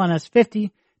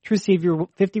CLNS50 to receive your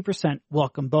 50%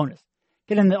 welcome bonus.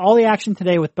 Get into all the action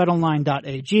today with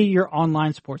betonline.ag, your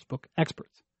online sportsbook experts.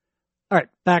 All right,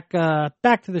 back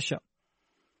to the show.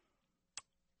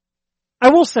 I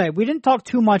will say, we didn't talk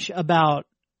too much about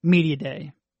Media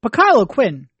Day, but Kyle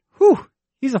O'Quinn,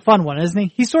 he's a fun one, isn't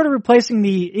he? He's sort of replacing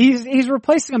he's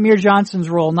replacing Amir Johnson's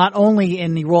role, not only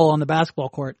in the role on the basketball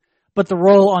court, but the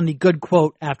role on the good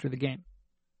quote after the game.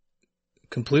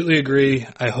 Completely agree.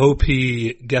 I hope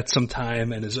he gets some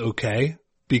time and is okay,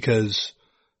 because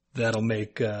that'll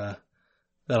make our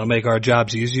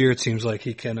jobs easier. It seems like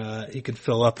he can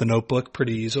fill up the notebook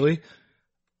pretty easily.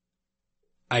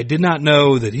 I did not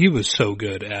know that he was so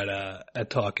good at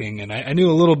talking, and I knew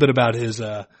a little bit about his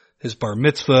his bar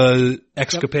mitzvah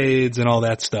escapades and all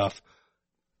that stuff.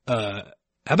 How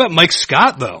about Mike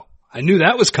Scott though? I knew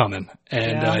that was coming,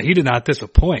 and he did not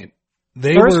disappoint.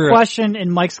 First question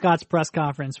in Mike Scott's press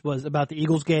conference was about the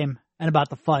Eagles game and about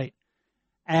the fight.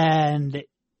 And,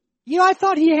 I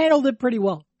thought he handled it pretty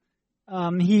well.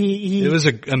 It was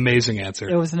an amazing answer.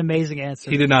 It was an amazing answer.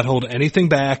 He did not hold anything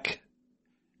back.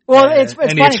 Well, it's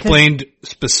and he explained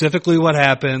specifically what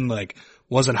happened, like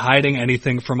wasn't hiding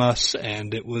anything from us,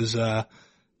 and it was the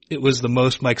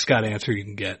most Mike Scott answer you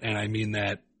can get, and I mean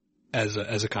that as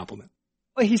a compliment.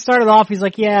 He started off, he's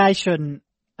like, yeah, I shouldn't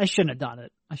have done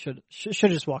it. I should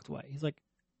have just walked away. He's like,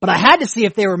 but I had to see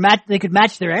if they could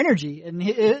match their energy. And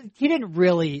he didn't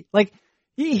really,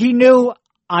 he knew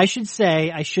I should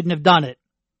say I shouldn't have done it,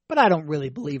 but I don't really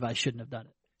believe I shouldn't have done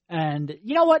it. And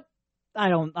you know what?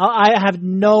 I have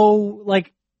no,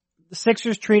 the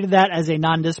Sixers treated that as a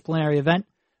non-disciplinary event.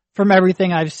 From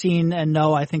everything I've seen and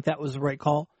know, I think that was the right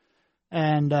call.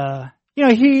 And,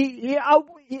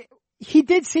 he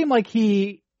did seem like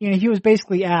he was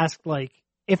basically asked,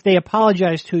 if they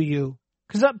apologize to you,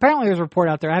 because apparently there's a report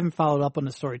out there, I haven't followed up on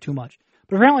the story too much,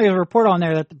 but apparently there's a report on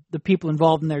there that the people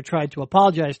involved in there tried to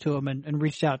apologize to him and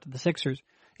reached out to the Sixers.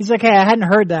 He's like, hey, I hadn't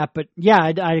heard that, but yeah,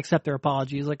 I'd accept their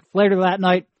apology. He's like, if later that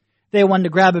night they wanted to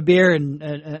grab a beer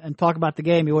and talk about the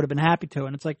game, he would have been happy to.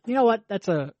 And it's like, you know what? That's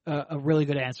a really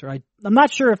good answer. I'm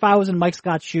not sure if I was in Mike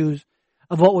Scott's shoes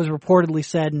of what was reportedly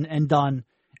said and done,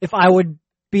 if I would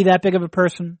be that big of a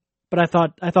person, but I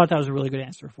thought that was a really good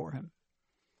answer for him.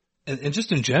 And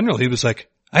just in general, he was like,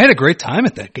 I had a great time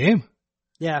at that game.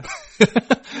 Yeah.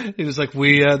 He was like,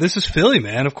 this is Philly,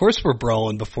 man. Of course we're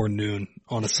brawling before noon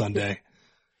on a Sunday.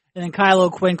 And then Kyle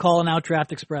O'Quinn calling out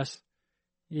Draft Express.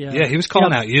 Yeah, he was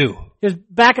calling out you. Because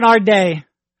back in our day,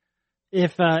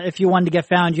 if you wanted to get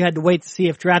found, you had to wait to see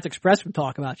if Draft Express would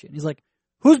talk about you. And he's like,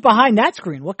 who's behind that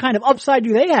screen? What kind of upside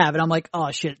do they have? And I'm like,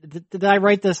 oh shit, did I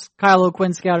write this Kyle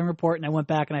O'Quinn scouting report? And I went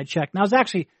back and I checked. And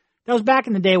that was back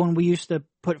in the day when we used to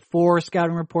put 4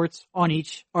 scouting reports on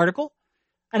each article.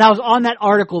 And I was on that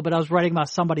article, but I was writing about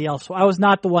somebody else. So I was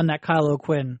not the one that Kyle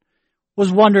O'Quinn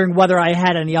was wondering whether I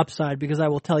had any upside, because I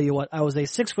will tell you what, I was a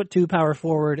 6'2" power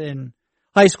forward in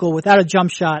high school without a jump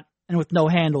shot and with no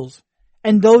handles.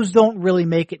 And those don't really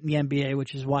make it in the NBA,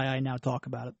 which is why I now talk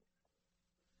about it.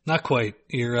 Not quite.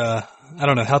 You're, I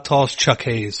don't know, how tall is Chuck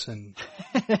Hayes? And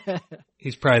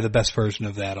he's probably the best version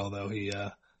of that, although he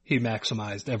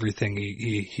maximized everything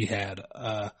he had.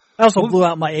 I also blew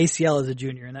out my ACL as a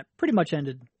junior, and that pretty much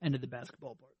ended the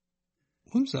basketball part.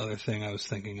 What was the other thing I was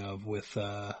thinking of with,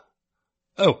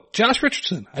 Josh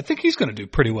Richardson. I think he's going to do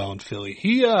pretty well in Philly.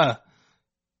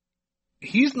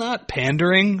 He's not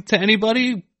pandering to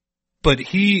anybody, but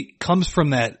he comes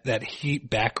from that Heat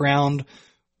background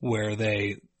where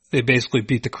they basically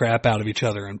beat the crap out of each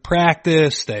other in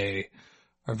practice. They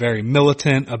are very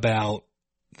militant about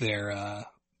their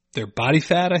body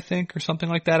fat, I think, or something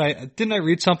like that. Didn't I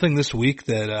read something this week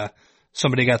that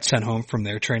somebody got sent home from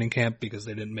their training camp because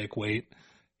they didn't make weight?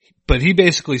 But he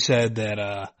basically said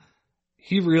that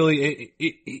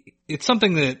it's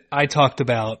something that I talked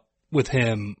about with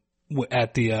him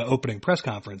at the opening press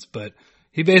conference, but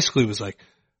he basically was like,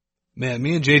 man,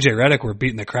 me and JJ Redick were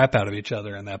beating the crap out of each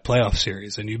other in that playoff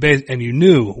series, and you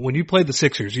knew when you played the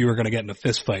Sixers you were going to get in a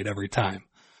fist fight every time.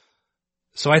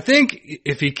 So I think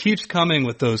if he keeps coming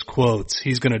with those quotes,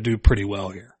 he's going to do pretty well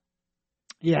here.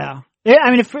 Yeah.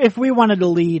 I mean, if we wanted to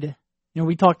lead,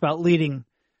 we talked about leading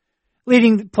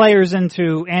players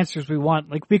into answers we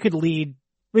want. Like we could lead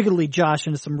Josh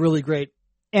into some really great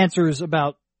answers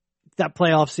about that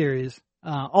playoff series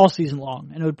all season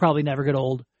long, and it would probably never get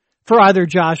old for either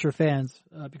Josh or fans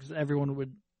because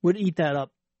everyone would eat that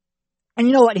up. And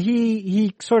you know what?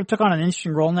 He sort of took on an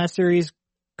interesting role in that series,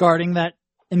 guarding that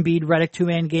Embiid Redick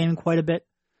 2-man game quite a bit.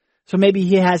 So maybe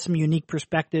he has some unique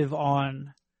perspective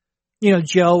on,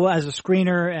 Joe as a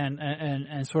screener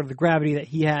and sort of the gravity that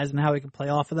he has and how he can play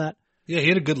off of that. Yeah, he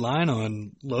had a good line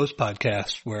on Lowe's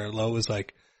podcast where Lowe was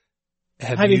like,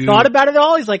 have you thought about it at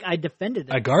all? He's like, I defended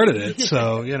it. I guarded it.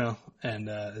 So, and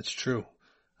it's true.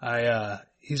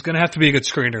 He's going to have to be a good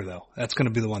screener though. That's going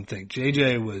to be the one thing.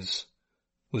 JJ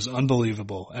was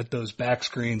unbelievable at those back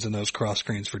screens and those cross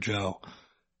screens for Joe.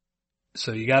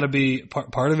 So you got to be,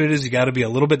 part of it is you got to be a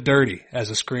little bit dirty as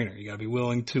a screener. You got to be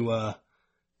willing to,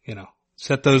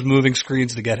 set those moving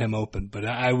screens to get him open. But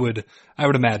I would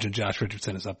imagine Josh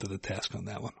Richardson is up to the task on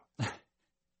that one.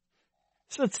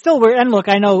 So it's still weird. And look,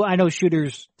 I know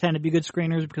shooters tend to be good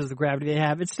screeners because of the gravity they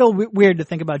have. It's still weird to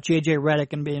think about JJ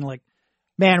Redick and being like,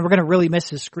 man, we're going to really miss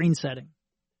his screen setting.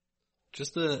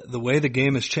 Just the way the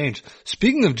game has changed.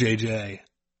 Speaking of JJ,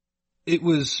 it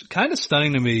was kind of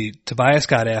stunning to me. Tobias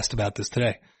got asked about this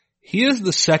today. He is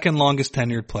the second longest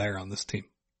tenured player on this team.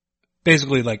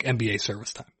 Basically like NBA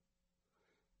service time.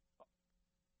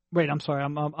 Wait, I'm sorry.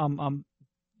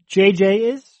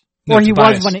 JJ is? No, or he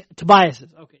Tobias. was when Tobias is.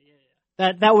 Okay,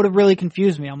 yeah. That would have really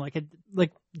confused me. I'm like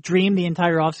dreamed the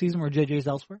entire offseason where JJ's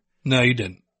elsewhere. No, you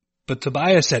didn't. But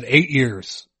Tobias at 8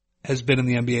 years has been in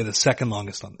the NBA the second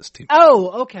longest on this team.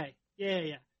 Oh, okay.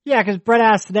 Yeah. Yeah, because Brett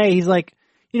asked today, he's like,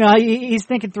 he's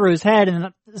thinking through his head,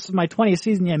 and this is my 20th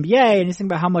season in the NBA, and he's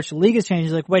thinking about how much the league has changed.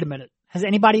 He's like, wait a minute. Has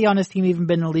anybody on this team even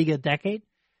been in the league a decade?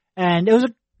 And it was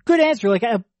a good answer. Like,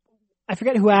 I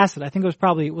forget who asked it. I think was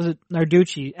it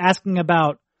Narducci, asking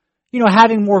about,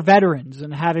 having more veterans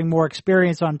and having more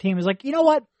experience on team. He's like, you know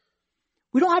what?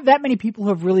 We don't have that many people who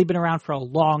have really been around for a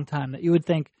long time that you would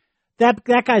think that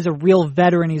guy's a real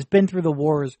veteran. He's been through the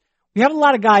wars. We have a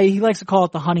lot of guys, he likes to call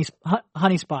it the honey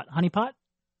spot.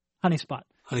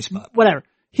 Whatever.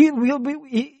 He's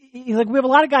like, we have a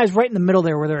lot of guys right in the middle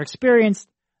there where they're experienced.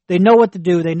 They know what to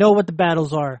do. They know what the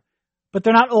battles are, but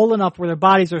they're not old enough where their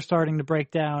bodies are starting to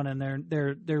break down and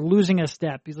they're losing a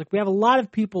step. He's like, we have a lot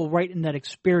of people right in that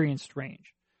experienced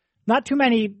range. Not too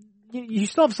many. You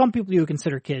still have some people you would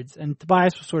consider kids, and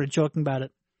Tobias was sort of joking about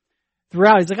it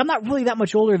throughout. He's like, I'm not really that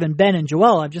much older than Ben and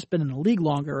Joel. I've just been in the league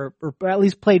longer, or at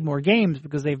least played more games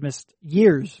because they've missed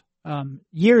years.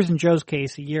 Years in Joe's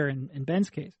case, a year in Ben's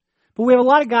case. But we have a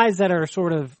lot of guys that are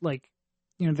sort of like,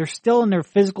 they're still in their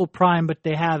physical prime, but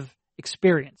they have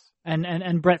experience.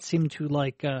 And Brett seemed to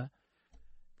like that.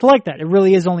 It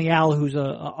really is only Al who's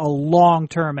a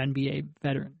long-term NBA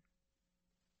veteran.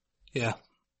 Yeah.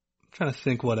 I'm trying to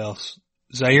think what else.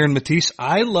 Zaire and Matisse.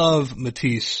 I love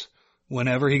Matisse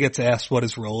whenever he gets asked what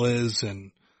his role is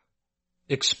and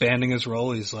expanding his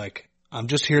role. He's like, I'm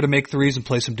just here to make threes and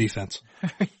play some defense.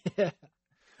 Yeah.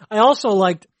 I also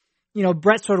liked,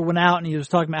 Brett sort of went out and he was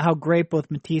talking about how great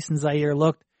both Matisse and Zaire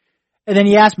looked. And then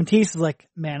he asked Matisse, he's like,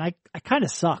 man, I kind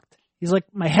of sucked. He's like,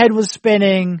 my head was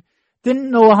spinning,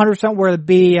 didn't know 100% where to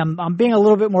be. I'm being a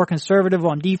little bit more conservative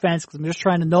on defense because I'm just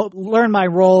trying to learn my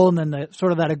role, and then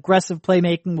that aggressive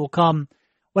playmaking will come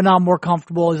when I'm more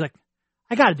comfortable. He's like,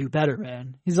 I got to do better,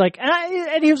 man. He's like,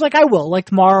 and he was like, I will. Like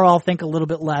tomorrow I'll think a little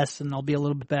bit less and I'll be a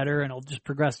little bit better and I'll just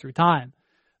progress through time.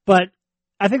 But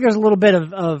I think there's a little bit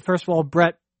of first of all,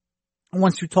 Brett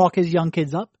wants to talk his young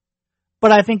kids up.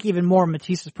 But I think even more,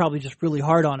 Matisse is probably just really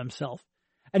hard on himself.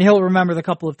 And he'll remember the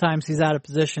couple of times he's out of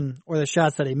position or the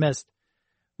shots that he missed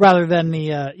rather than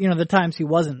the times he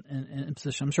wasn't in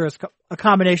position. I'm sure it's a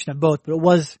combination of both, but it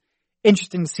was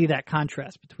interesting to see that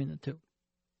contrast between the two.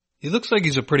 He looks like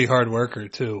he's a pretty hard worker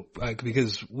too,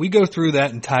 because we go through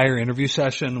that entire interview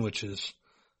session, which is,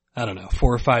 4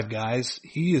 or 5 guys.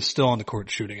 He is still on the court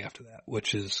shooting after that,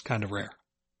 which is kind of rare.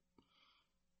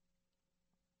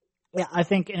 Yeah, I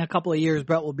think in a couple of years,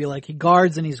 Brett will be like, he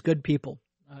guards and he's good people.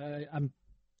 I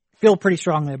feel pretty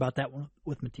strongly about that one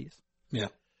with Matisse. Yeah.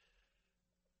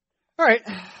 All right.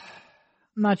 I'm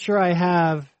not sure I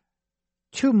have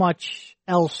too much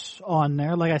else on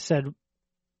there. Like I said,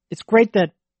 it's great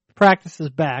that practice is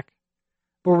back,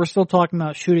 but we're still talking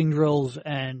about shooting drills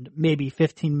and maybe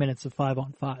 15 minutes of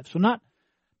 5-on-5. So not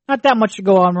that much to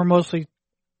go on. We're mostly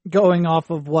going off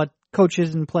of what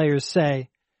coaches and players say.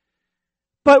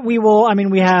 But we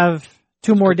have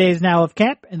 2 more days now of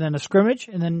camp and then a scrimmage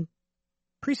and then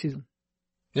preseason.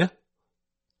 Yeah.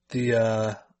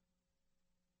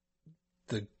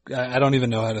 I don't even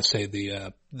know how to say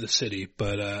the city,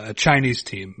 but a Chinese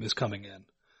team is coming in.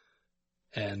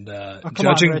 And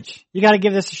judging, on, Rich. You got to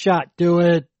give this a shot. Do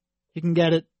it. You can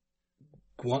get it.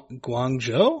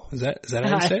 Guangzhou? Is that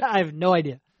how you say it? I have no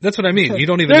idea. That's what I mean. You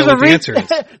don't even know what the answer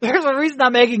is. There's a reason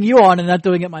I'm making you on and not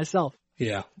doing it myself.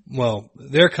 Yeah. Well,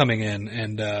 they're coming in,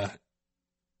 and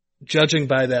judging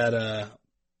by that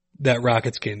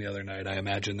Rockets game the other night, I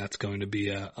imagine that's going to be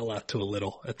a lot to a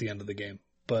little at the end of the game.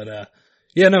 But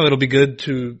it'll be good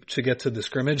to get to the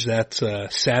scrimmage. That's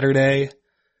Saturday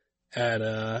at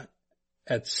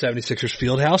 76ers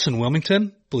Fieldhouse in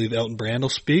Wilmington. I believe Elton Brand will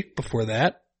speak before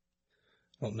that.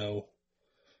 I don't know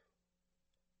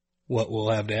what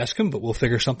we'll have to ask him, but we'll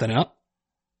figure something out.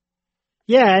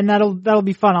 Yeah, and that'll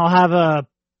be fun. I'll have I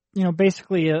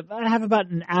have about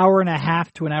an hour and a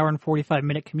half to an hour and 45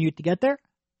 minute commute to get there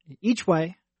each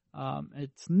way.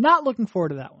 It's not looking forward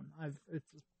to that one.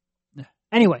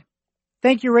 Anyway,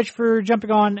 thank you, Rich, for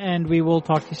jumping on, and we will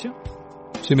talk to you soon.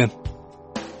 See you, man.